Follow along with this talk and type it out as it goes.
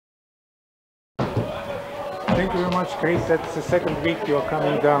Thank you very much, Chris. That's the second week you're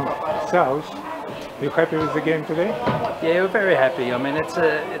coming down south. Are you happy with the game today? Yeah, we're very happy. I mean, it's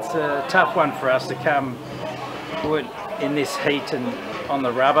a tough one for us to come in this heat and on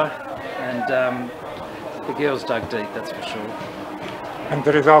the rubber, and the girls dug deep, that's for sure. And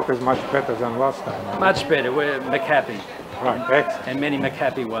the result is much better than last time. Much better. We're McHappy. Right, excellent. In many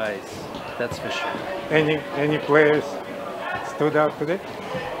McHappy ways, that's for sure. Any players stood out today?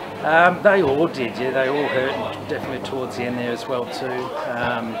 They all did, yeah. They all hurt, definitely towards the end there as well too.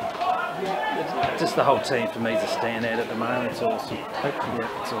 Just the whole team for me is a standout at the moment. It's awesome.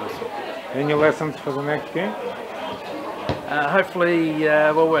 Yeah, it's awesome. Any lessons for the next game? Hopefully,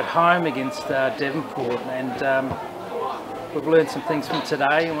 well, we're at home against Devonport, and we've learned some things from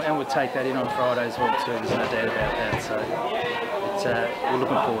today, and we'll take that in on Friday as well too. There's no doubt about that. So we're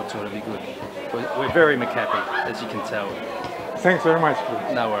looking forward to it. It'll be good. We're very McHappy, as you can tell. Thanks very much,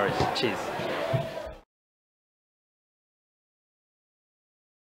 Chris. No worries. Cheers.